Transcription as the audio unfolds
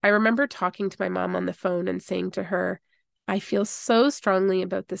I remember talking to my mom on the phone and saying to her, I feel so strongly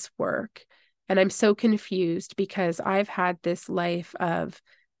about this work, and I'm so confused because I've had this life of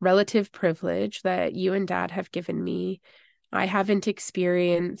relative privilege that you and dad have given me. I haven't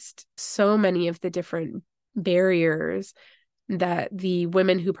experienced so many of the different barriers that the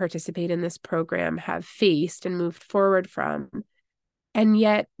women who participate in this program have faced and moved forward from. And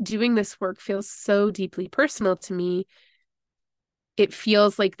yet, doing this work feels so deeply personal to me. It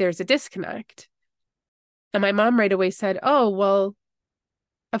feels like there's a disconnect. And my mom right away said, Oh, well,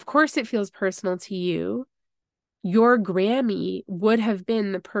 of course it feels personal to you. Your Grammy would have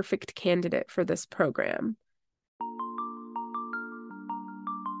been the perfect candidate for this program.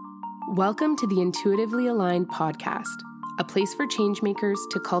 Welcome to the Intuitively Aligned podcast, a place for changemakers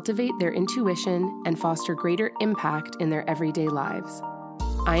to cultivate their intuition and foster greater impact in their everyday lives.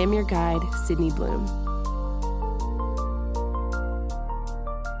 I am your guide, Sydney Bloom.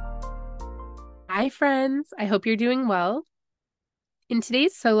 Hi, friends. I hope you're doing well. In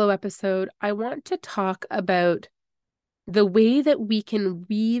today's solo episode, I want to talk about the way that we can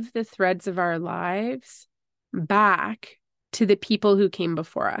weave the threads of our lives back to the people who came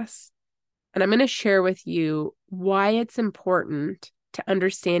before us. And I'm going to share with you why it's important to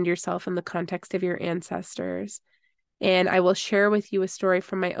understand yourself in the context of your ancestors. And I will share with you a story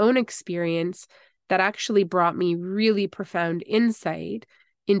from my own experience that actually brought me really profound insight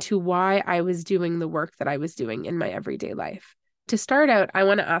into why I was doing the work that I was doing in my everyday life. To start out, I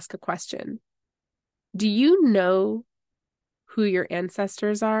want to ask a question. Do you know who your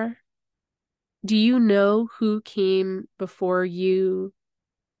ancestors are? Do you know who came before you,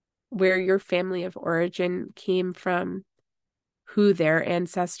 where your family of origin came from, who their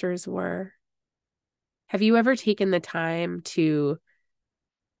ancestors were? Have you ever taken the time to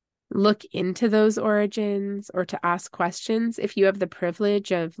look into those origins or to ask questions? If you have the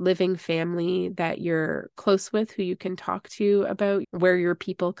privilege of living family that you're close with, who you can talk to about where your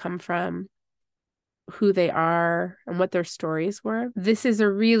people come from, who they are, and what their stories were. This is a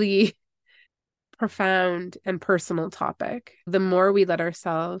really profound and personal topic. The more we let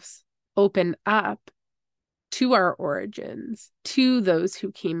ourselves open up to our origins, to those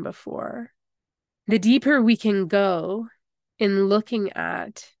who came before, the deeper we can go in looking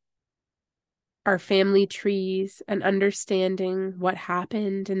at our family trees and understanding what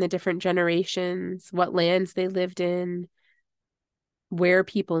happened in the different generations, what lands they lived in, where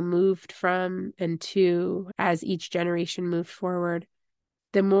people moved from and to as each generation moved forward,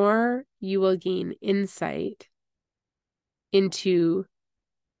 the more you will gain insight into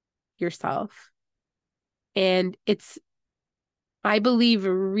yourself. And I believe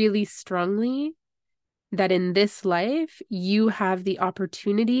really strongly that in this life, you have the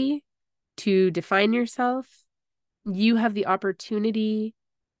opportunity to define yourself. You have the opportunity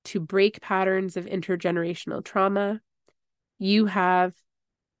to break patterns of intergenerational trauma. You have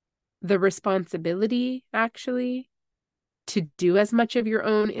the responsibility, actually, to do as much of your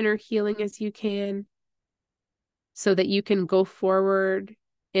own inner healing as you can so that you can go forward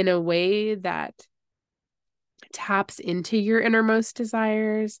in a way that taps into your innermost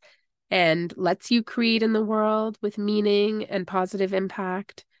desires and lets you create in the world with meaning and positive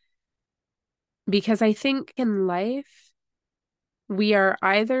impact. Because I think in life, we are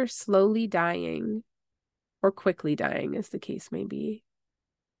either slowly dying or quickly dying, as the case may be,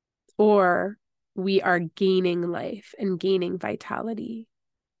 or we are gaining life and gaining vitality.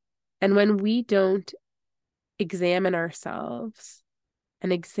 And when we don't examine ourselves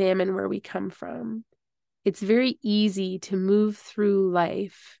and examine where we come from, it's very easy to move through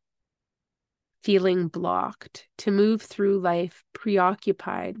life feeling blocked, to move through life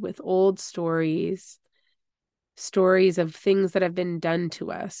preoccupied with old stories, stories of things that have been done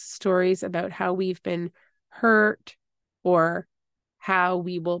to us, stories about how we've been hurt or how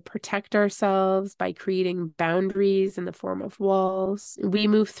we will protect ourselves by creating boundaries in the form of walls. We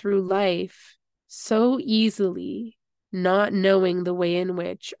move through life so easily, not knowing the way in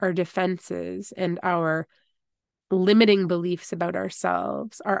which our defenses and our limiting beliefs about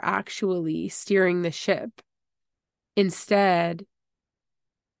ourselves are actually steering the ship instead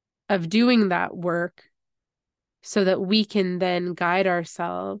of doing that work so that we can then guide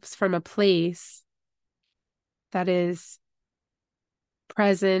ourselves from a place that is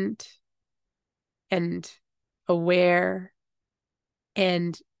present and aware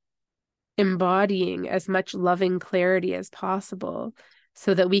and embodying as much loving clarity as possible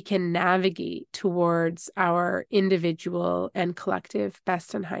so that we can navigate towards our individual and collective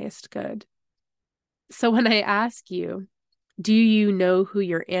best and highest good. So when I ask you, do you know who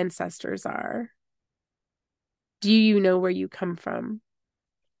your ancestors are? Do you know where you come from?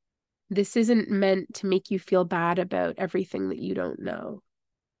 This isn't meant to make you feel bad about everything that you don't know.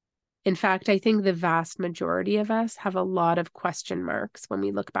 In fact, I think the vast majority of us have a lot of question marks when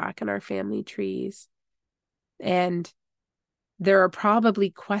we look back in our family trees. And there are probably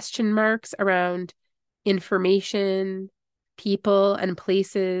question marks around information, people, and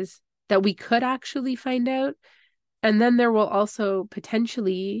places that we could actually find out. And then there will also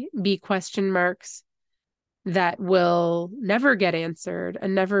potentially be question marks that will never get answered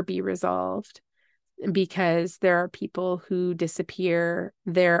and never be resolved because there are people who disappear.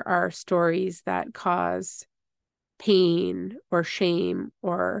 There are stories that cause pain or shame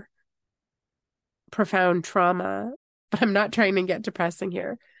or profound trauma. But I'm not trying to get depressing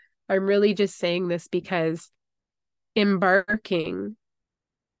here. I'm really just saying this because embarking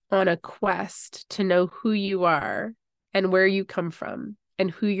on a quest to know who you are and where you come from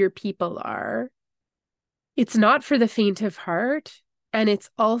and who your people are, it's not for the faint of heart. And it's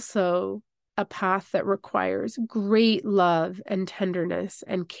also a path that requires great love and tenderness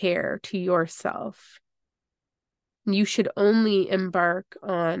and care to yourself. You should only embark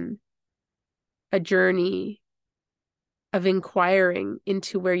on a journey of inquiring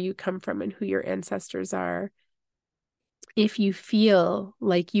into where you come from and who your ancestors are if you feel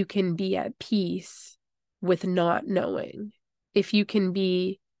like you can be at peace with not knowing, if you can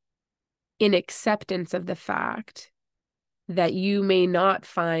be in acceptance of the fact that you may not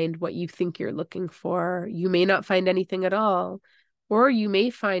find what you think you're looking for, you may not find anything at all, or you may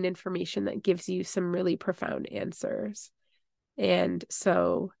find information that gives you some really profound answers. And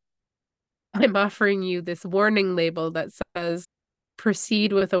so I'm offering you this warning label that says,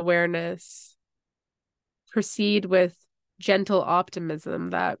 proceed with awareness, proceed with gentle optimism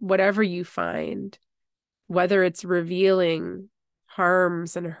that whatever you find, whether it's revealing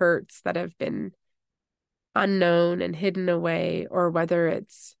harms and hurts that have been unknown and hidden away, or whether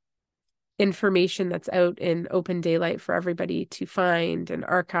it's information that's out in open daylight for everybody to find in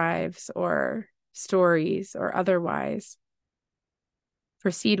archives or stories or otherwise,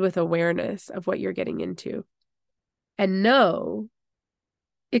 proceed with awareness of what you're getting into. And know,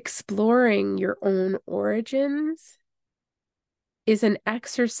 exploring your own origins is an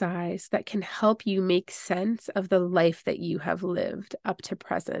exercise that can help you make sense of the life that you have lived up to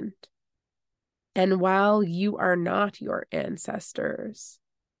present. And while you are not your ancestors,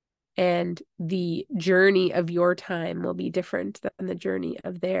 and the journey of your time will be different than the journey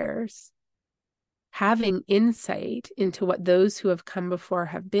of theirs, having insight into what those who have come before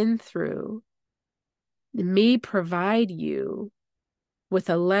have been through may provide you with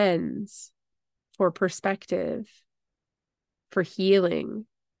a lens for perspective, for healing,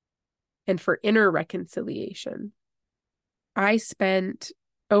 and for inner reconciliation. I spent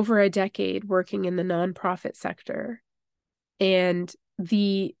over a decade working in the nonprofit sector, and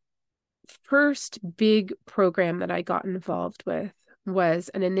the first big program that I got involved with was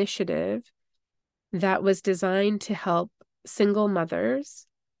an initiative that was designed to help single mothers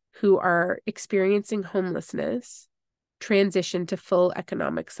who are experiencing homelessness transition to full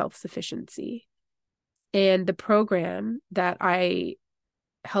economic self-sufficiency. And the program that I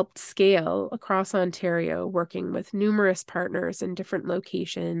helped scale across Ontario, working with numerous partners in different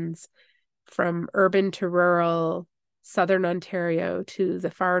locations, from urban to rural, Southern Ontario to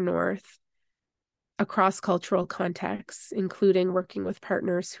the far north, across cultural contexts, including working with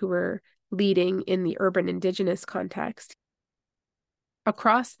partners who were leading in the urban Indigenous context.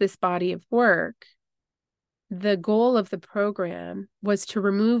 Across this body of work, the goal of the program was to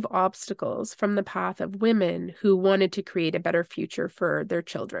remove obstacles from the path of women who wanted to create a better future for their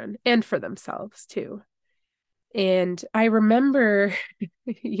children and for themselves too. And I remember,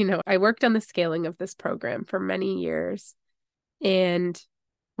 I worked on the scaling of this program for many years and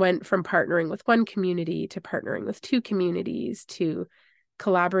went from partnering with one community to partnering with two communities to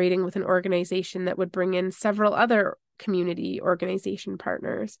collaborating with an organization that would bring in several other community organization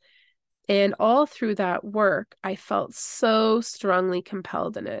partners. And all through that work, I felt so strongly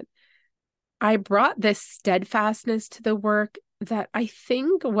compelled in it. I brought this steadfastness to the work that I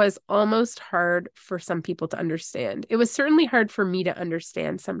think was almost hard for some people to understand. It was certainly hard for me to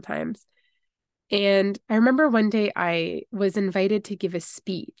understand sometimes. And I remember one day I was invited to give a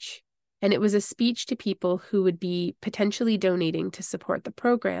speech, and it was a speech to people who would be potentially donating to support the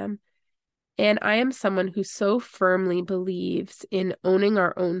program. And I am someone who so firmly believes in owning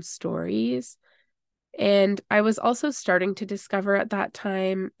our own stories. And I was also starting to discover at that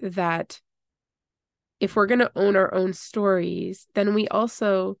time that if we're going to own our own stories, then we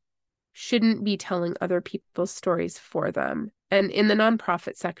also shouldn't be telling other people's stories for them. And in the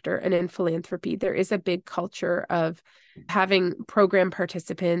nonprofit sector and in philanthropy, there is a big culture of having program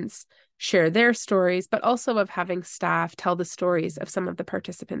participants share their stories, but also of having staff tell the stories of some of the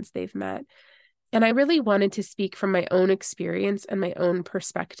participants they've met. And I really wanted to speak from my own experience and my own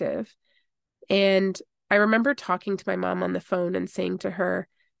perspective. And I remember talking to my mom on the phone and saying to her,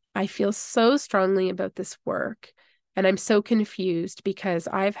 I feel so strongly about this work. And I'm so confused because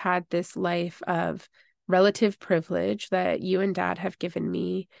I've had this life of relative privilege that you and Dad have given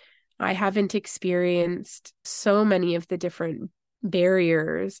me. I haven't experienced so many of the different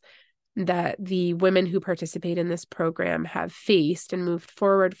barriers that the women who participate in this program have faced and moved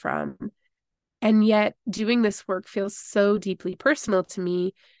forward from. And yet, doing this work feels so deeply personal to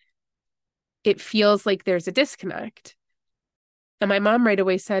me. It feels like there's a disconnect. And my mom right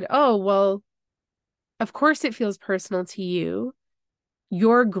away said, oh, well, of course it feels personal to you.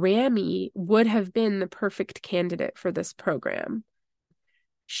 Your Grammy would have been the perfect candidate for this program.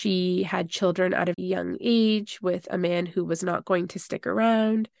 She had children at a young age with a man who was not going to stick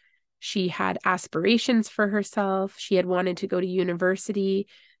around. She had aspirations for herself. She had wanted to go to university,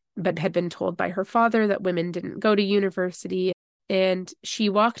 but had been told by her father that women didn't go to university. And she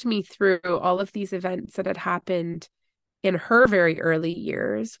walked me through all of these events that had happened in her very early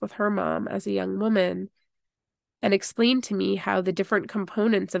years with her mom as a young woman, and explained to me how the different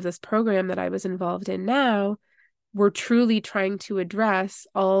components of this program that I was involved in now were truly trying to address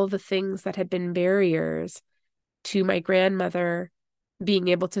all the things that had been barriers to my grandmother being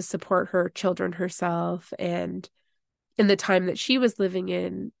able to support her children herself. And in the time that she was living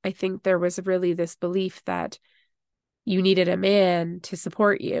in, I think there was really this belief that you needed a man to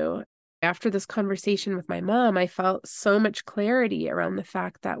support you. After this conversation with my mom, I felt so much clarity around the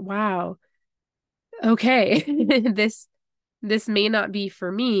fact that, wow, okay, this may not be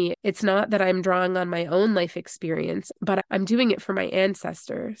for me. It's not that I'm drawing on my own life experience, but I'm doing it for my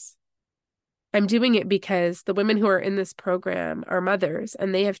ancestors. I'm doing it because the women who are in this program are mothers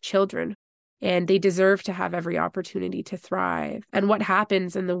and they have children and they deserve to have every opportunity to thrive. And what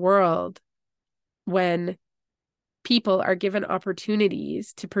happens in the world when people are given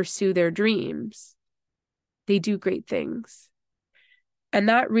opportunities to pursue their dreams? They do great things. And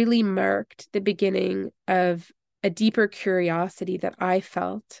that really marked the beginning of a deeper curiosity that I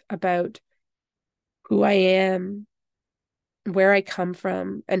felt about who I am, where I come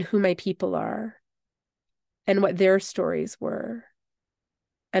from, and who my people are, and what their stories were,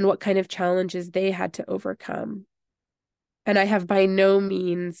 and what kind of challenges they had to overcome. And I have by no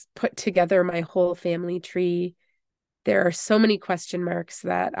means put together my whole family tree. There are so many question marks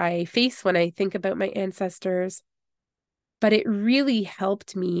that I face when I think about my ancestors, but it really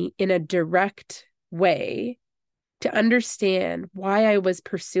helped me in a direct way to understand why I was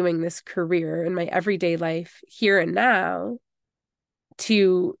pursuing this career in my everyday life here and now,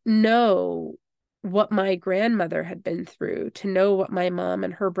 to know what my grandmother had been through, to know what my mom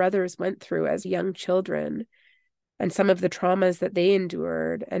and her brothers went through as young children, and some of the traumas that they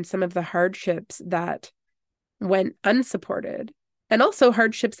endured, and some of the hardships that went unsupported, and also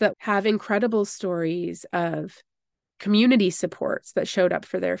hardships that have incredible stories of community supports that showed up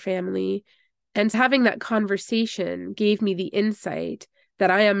for their family. And having that conversation gave me the insight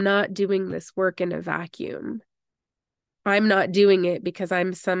that I am not doing this work in a vacuum. I'm not doing it because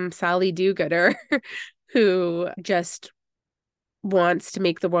I'm some Sally do-gooder who just wants to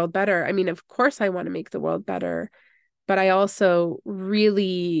make the world better. I mean, of course I want to make the world better, but I also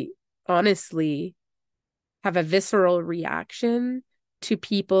really honestly have a visceral reaction to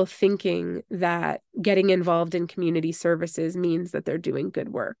people thinking that getting involved in community services means that they're doing good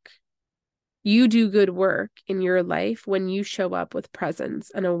work. You do good work in your life when you show up with presence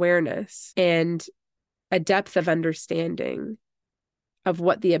and awareness and a depth of understanding of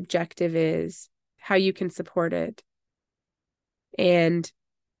what the objective is, how you can support it, and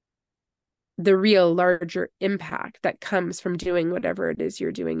the real larger impact that comes from doing whatever it is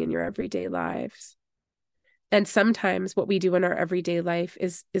you're doing in your everyday lives. And sometimes what we do in our everyday life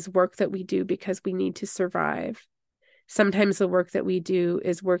is work that we do because we need to survive. Sometimes the work that we do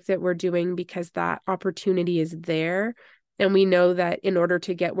is work that we're doing because that opportunity is there. And we know that in order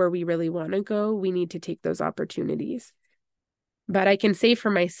to get where we really want to go, we need to take those opportunities. But I can say for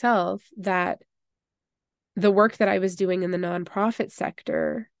myself that the work that I was doing in the nonprofit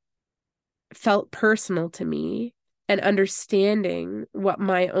sector felt personal to me, and understanding what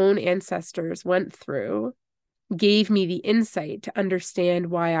my own ancestors went through gave me the insight to understand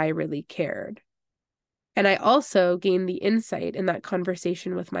why I really cared. And I also gained the insight in that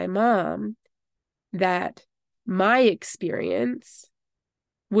conversation with my mom that my experience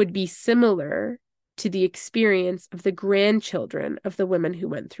would be similar to the experience of the grandchildren of the women who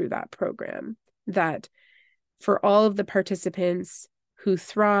went through that program. That for all of the participants who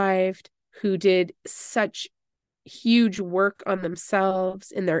thrived, who did such huge work on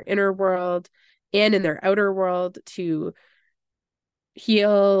themselves in their inner world and in their outer world to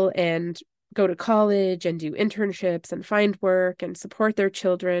heal and go to college and do internships and find work and support their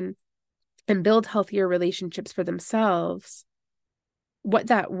children and build healthier relationships for themselves. What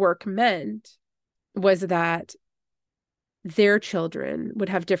that work meant was that their children would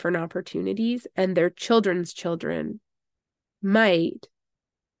have different opportunities, and their children's children might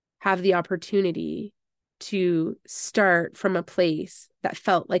have the opportunity to start from a place that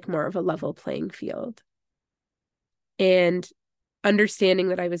felt like more of a level playing field. And understanding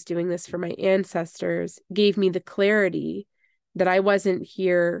that I was doing this for my ancestors gave me the clarity that I wasn't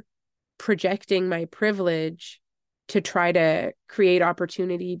here projecting my privilege to try to create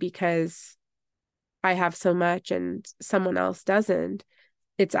opportunity because I have so much and someone else doesn't.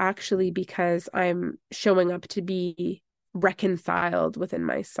 It's actually because I'm showing up to be reconciled within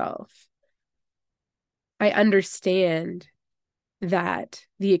myself. I understand that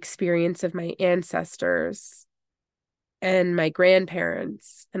the experience of my ancestors and my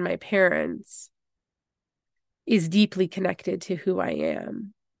grandparents and my parents is deeply connected to who I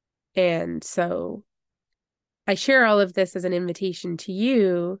am. And so I share all of this as an invitation to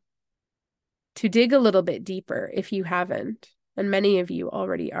you to dig a little bit deeper if you haven't. And many of you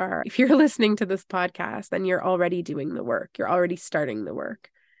already are. If you're listening to this podcast, then you're already doing the work. You're already starting the work.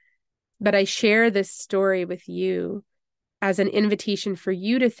 But I share this story with you as an invitation for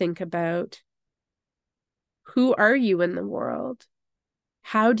you to think about, who are you in the world?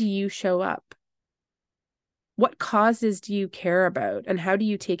 How do you show up? What causes do you care about? And how do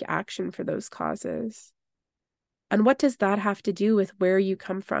you take action for those causes? And what does that have to do with where you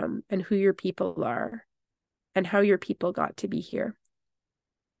come from and who your people are and how your people got to be here?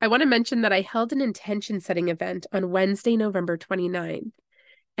 I want to mention that I held an intention setting event on Wednesday, November 29th,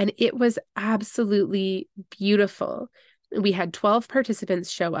 and it was absolutely beautiful. We had 12 participants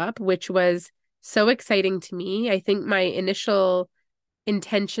show up, which was so exciting to me. I think my initial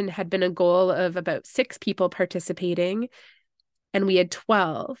intention had been a goal of about 6 people participating, and we had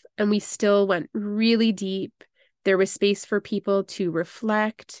 12, and we still went really deep. There was space for people to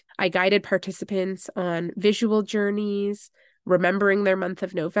reflect. I guided participants on visual journeys, remembering their month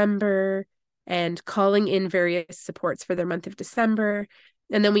of November, and calling in various supports for their month of December.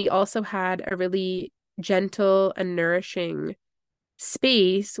 And then we also had a really gentle and nourishing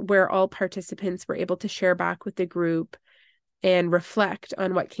space where all participants were able to share back with the group and reflect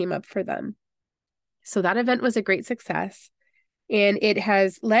on what came up for them. So that event was a great success. And it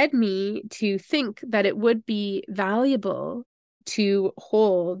has led me to think that it would be valuable to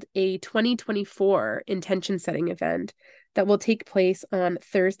hold a 2024 intention setting event that will take place on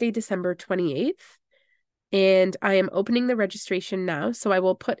Thursday, December 28th. And I am opening the registration now. So I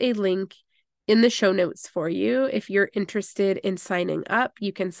will put a link in the show notes for you. If you're interested in signing up,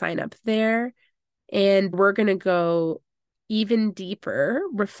 you can sign up there. And we're going to go even deeper,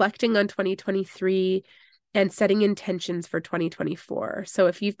 reflecting on 2023 and setting intentions for 2024. So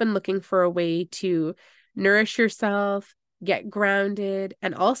if you've been looking for a way to nourish yourself, get grounded,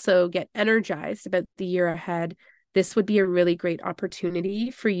 and also get energized about the year ahead, this would be a really great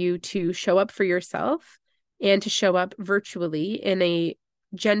opportunity for you to show up for yourself and to show up virtually in a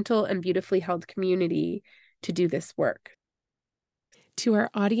gentle and beautifully held community to do this work. To our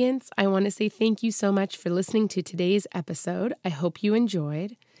audience, I want to say thank you so much for listening to today's episode. I hope you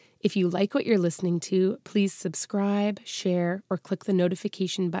enjoyed. If you like what you're listening to, please subscribe, share, or click the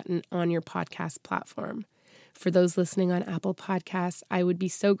notification button on your podcast platform. For those listening on Apple Podcasts, I would be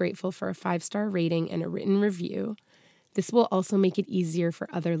so grateful for a 5-star rating and a written review. This will also make it easier for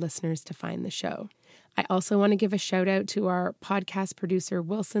other listeners to find the show. I also want to give a shout out to our podcast producer,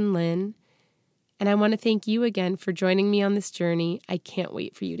 Wilson Lynn. And I want to thank you again for joining me on this journey. I can't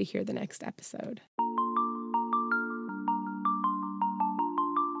wait for you to hear the next episode.